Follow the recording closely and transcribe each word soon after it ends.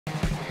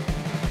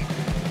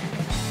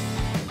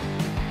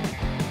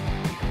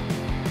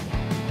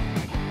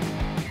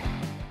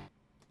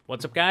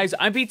What's up, guys?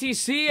 I'm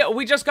PTC.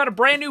 We just got a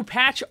brand new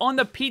patch on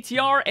the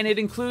PTR, and it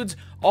includes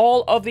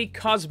all of the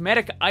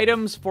cosmetic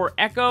items for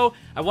Echo.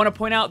 I want to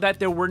point out that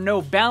there were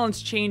no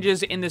balance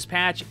changes in this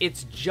patch.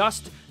 It's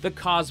just the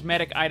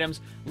cosmetic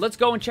items. Let's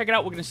go and check it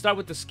out. We're going to start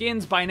with the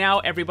skins. By now,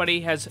 everybody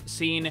has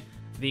seen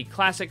the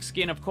classic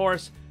skin, of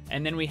course.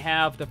 And then we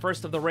have the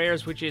first of the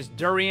rares, which is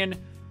Durian.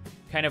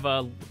 Kind of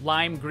a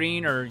lime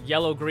green or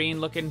yellow green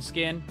looking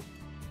skin.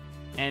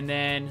 And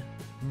then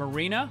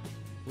Marina,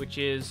 which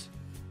is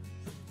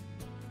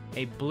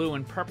a blue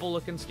and purple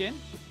looking skin.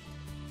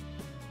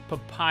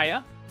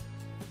 Papaya.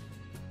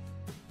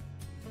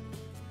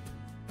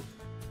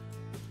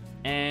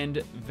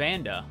 And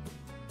Vanda.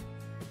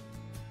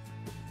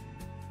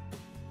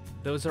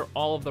 Those are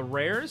all of the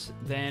rares.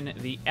 Then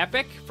the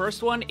epic.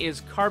 First one is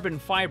Carbon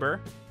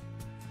Fiber.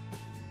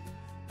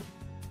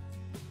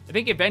 I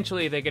think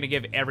eventually they're going to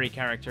give every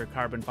character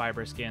Carbon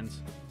Fiber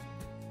skins.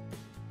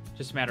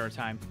 Just a matter of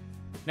time.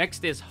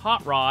 Next is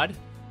Hot Rod.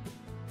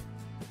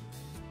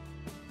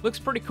 Looks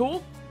pretty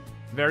cool.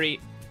 Very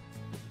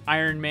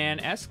Iron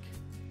Man-esque.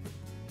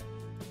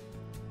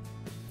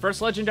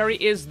 First legendary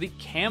is the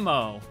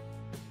Camo.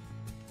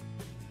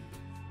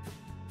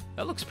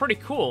 That looks pretty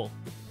cool.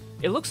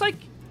 It looks like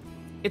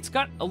it's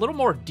got a little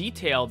more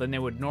detail than they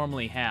would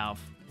normally have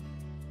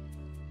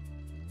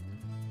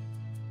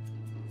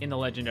in the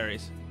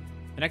legendaries.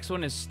 The next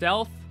one is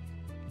Stealth.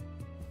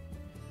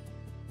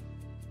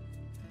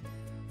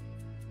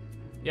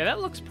 Yeah,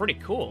 that looks pretty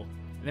cool.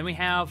 And then we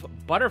have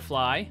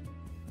Butterfly.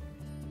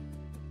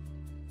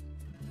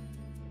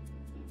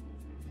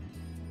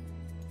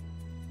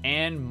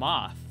 And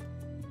Moth.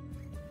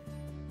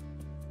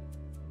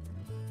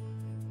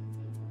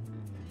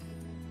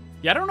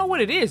 Yeah, I don't know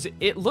what it is.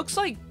 It looks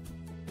like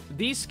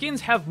these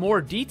skins have more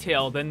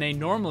detail than they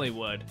normally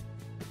would.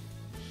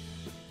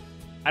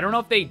 I don't know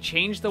if they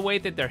changed the way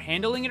that they're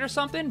handling it or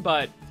something,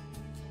 but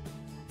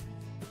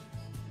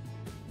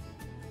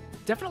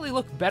definitely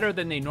look better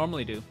than they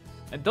normally do.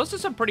 And those are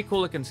some pretty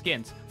cool looking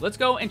skins. Let's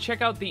go and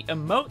check out the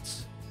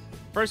emotes.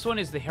 First one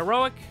is the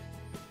Heroic.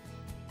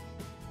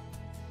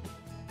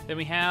 Then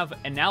we have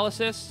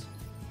Analysis.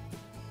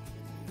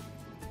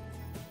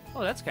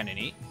 Oh, that's kind of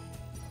neat.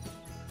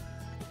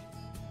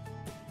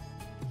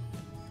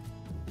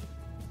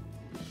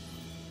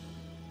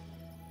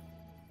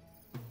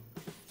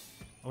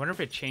 I wonder if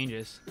it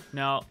changes.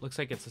 No, looks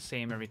like it's the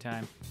same every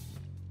time.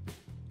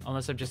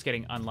 Unless I'm just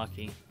getting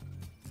unlucky.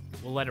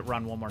 We'll let it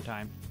run one more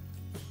time.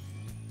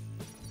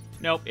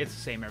 Nope, it's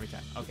the same every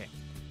time. Okay.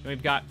 Then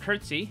we've got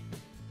Curtsy.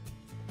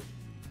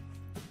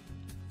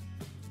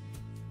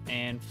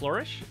 And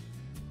Flourish.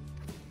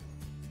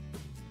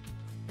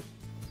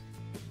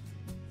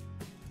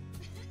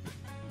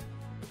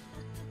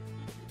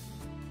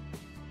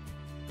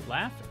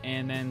 Laugh,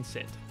 and then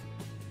Sit.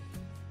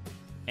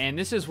 And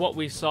this is what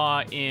we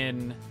saw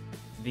in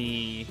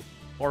the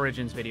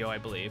Origins video, I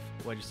believe,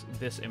 which is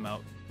this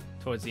emote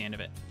towards the end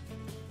of it.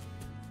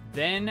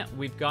 Then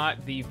we've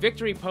got the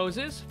victory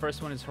poses.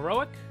 First one is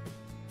Heroic.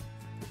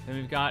 Then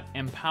we've got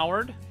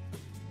Empowered.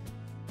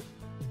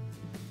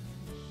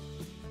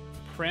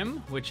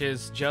 Prim, which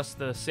is just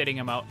the sitting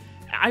emote.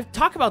 I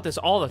talk about this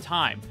all the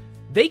time.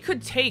 They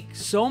could take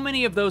so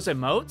many of those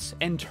emotes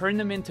and turn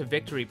them into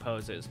victory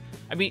poses.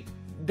 I mean,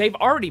 they've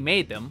already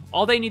made them.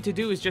 All they need to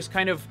do is just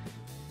kind of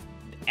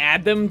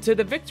add them to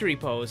the victory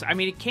pose. I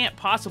mean, it can't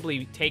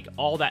possibly take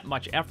all that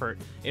much effort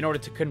in order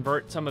to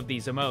convert some of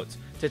these emotes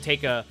to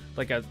take a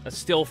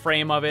still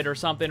frame of it or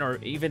something, or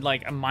even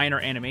like a minor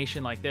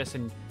animation like this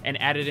and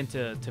add it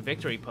into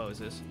victory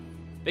poses.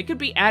 They could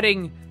be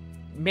adding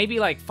maybe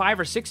like 5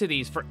 or 6 of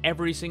these for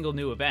every single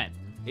new event.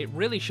 It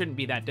really shouldn't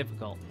be that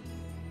difficult.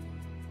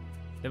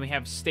 Then we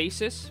have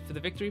Stasis for the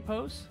victory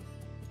pose.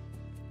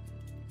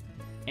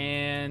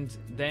 And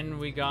then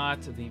we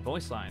got the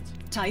voice lines.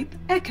 Type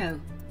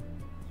Echo.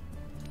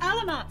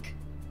 Alamak.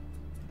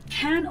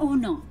 Can or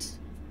not.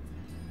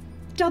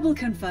 Double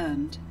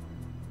confirmed.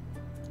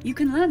 You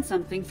can learn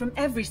something from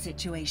every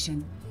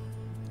situation.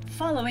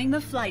 Following the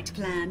flight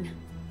plan.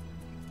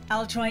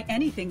 I'll try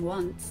anything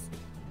once.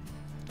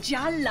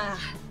 Jalla.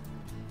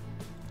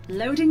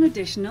 Loading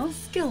additional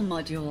skill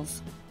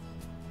modules.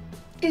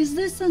 Is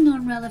this a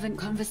non-relevant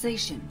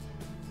conversation?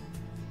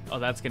 Oh,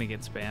 that's gonna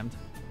get spammed.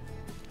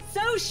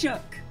 So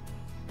shook.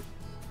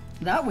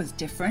 That was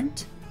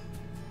different.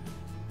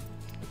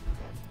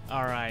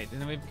 All right,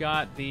 and then we've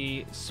got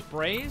the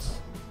sprays.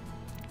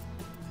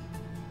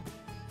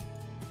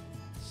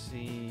 Let's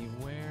see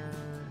where.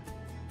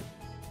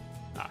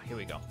 Ah, here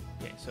we go.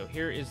 Okay, so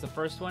here is the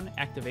first one,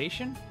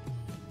 Activation.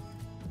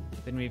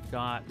 Then we've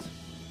got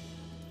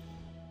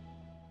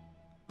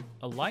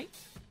a light,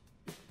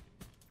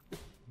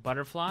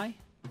 Butterfly,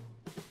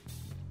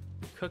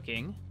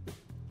 Cooking,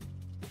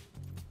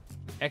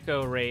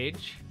 Echo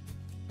Rage.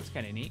 That's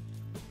kind of neat.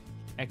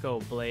 Echo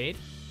Blade.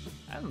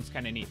 That one's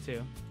kind of neat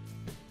too.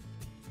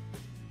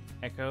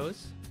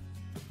 Echoes.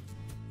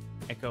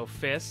 Echo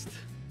Fist.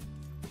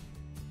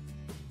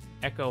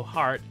 Echo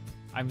Heart.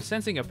 I'm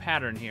sensing a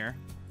pattern here.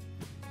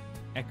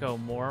 Echo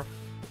Morph.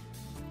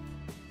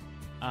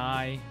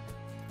 Eye.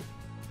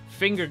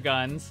 Finger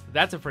guns.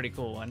 That's a pretty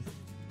cool one.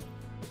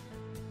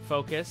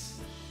 Focus.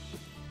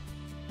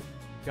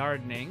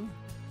 Gardening.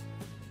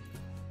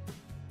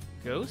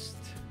 Ghost.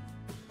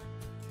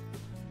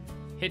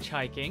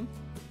 Hitchhiking.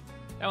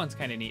 That one's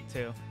kind of neat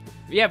too.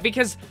 Yeah,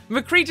 because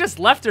McCree just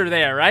left her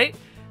there, right?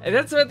 And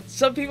that's what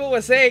some people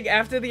were saying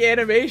after the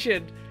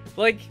animation.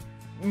 Like,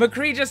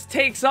 McCree just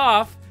takes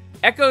off.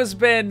 Echo's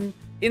been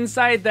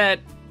inside that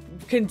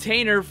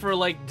container for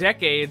like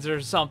decades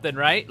or something,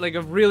 right? Like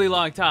a really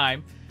long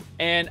time.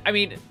 And I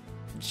mean,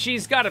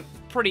 she's got a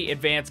pretty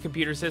advanced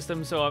computer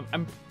system, so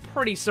I'm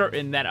pretty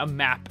certain that a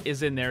map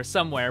is in there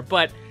somewhere.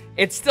 But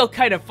it's still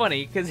kind of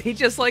funny because he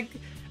just like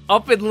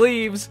up and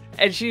leaves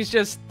and she's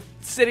just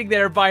sitting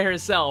there by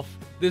herself.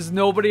 There's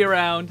nobody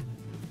around.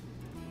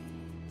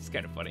 It's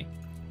kind of funny.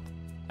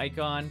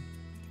 Icon.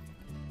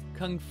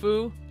 Kung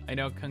Fu. I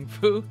know Kung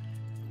Fu.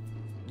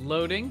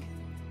 Loading.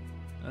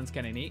 That's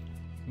kind of neat.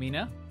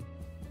 Mina.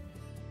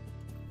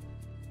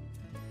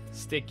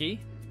 Sticky.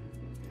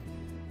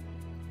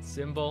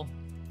 Symbol.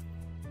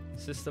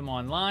 System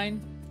Online.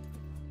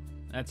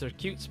 That's her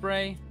cute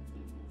spray.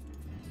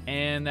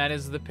 And that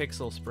is the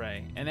pixel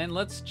spray. And then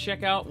let's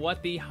check out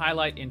what the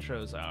highlight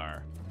intros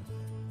are.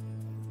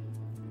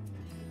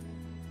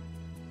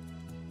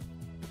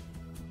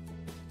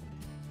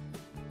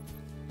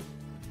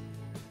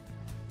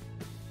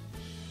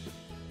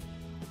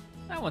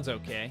 That one's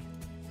okay.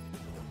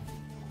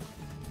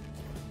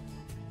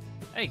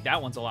 I think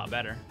that one's a lot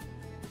better.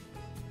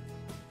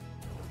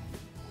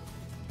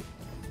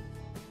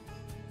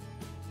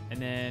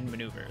 And then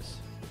maneuvers.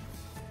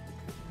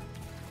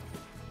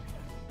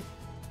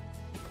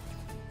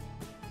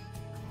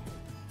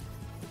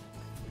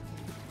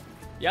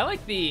 Yeah, I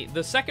like the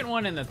second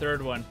one and the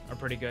third one are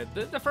pretty good.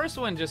 The first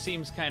one just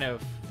seems kind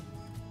of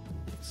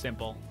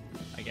simple,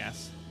 I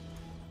guess.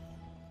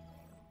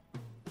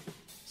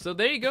 So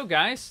there you go,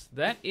 guys.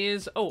 That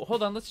is... Oh,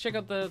 hold on. Let's check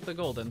out the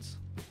Goldens.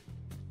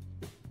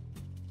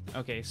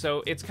 Okay,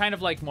 so it's kind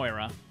of like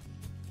Moira.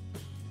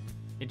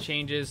 It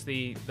changes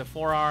the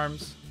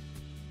forearms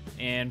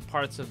and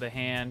parts of the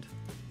hand.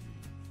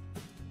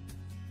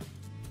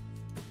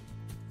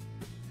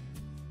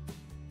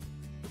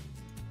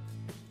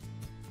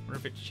 I wonder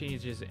if it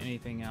changes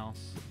anything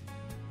else.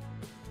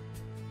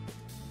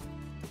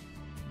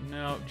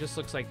 No, it just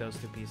looks like those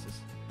two pieces.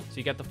 So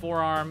you got the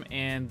forearm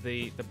and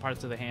the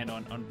parts of the hand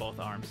on both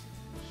arms.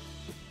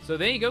 So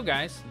there you go,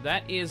 guys.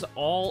 That is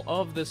all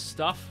of the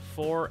stuff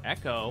for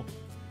Echo.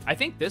 I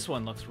think this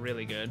one looks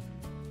really good.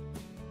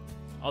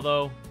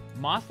 Although,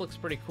 Moth looks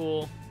pretty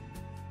cool.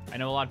 I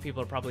know a lot of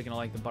people are probably going to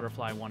like the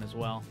butterfly one as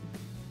well.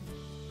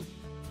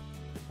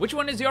 Which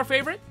one is your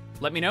favorite?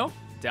 Let me know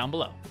down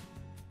below.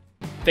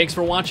 Thanks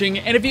for watching,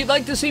 and if you'd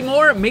like to see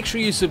more, make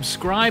sure you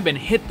subscribe and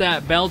hit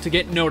that bell to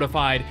get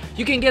notified.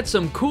 You can get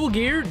some cool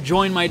gear,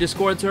 join my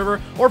Discord server,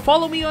 or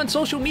follow me on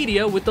social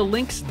media with the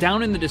links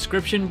down in the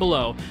description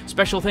below.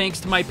 Special thanks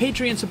to my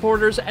Patreon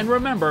supporters, and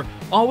remember,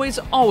 always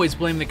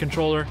blame the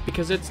controller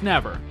because it's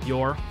never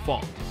your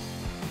fault.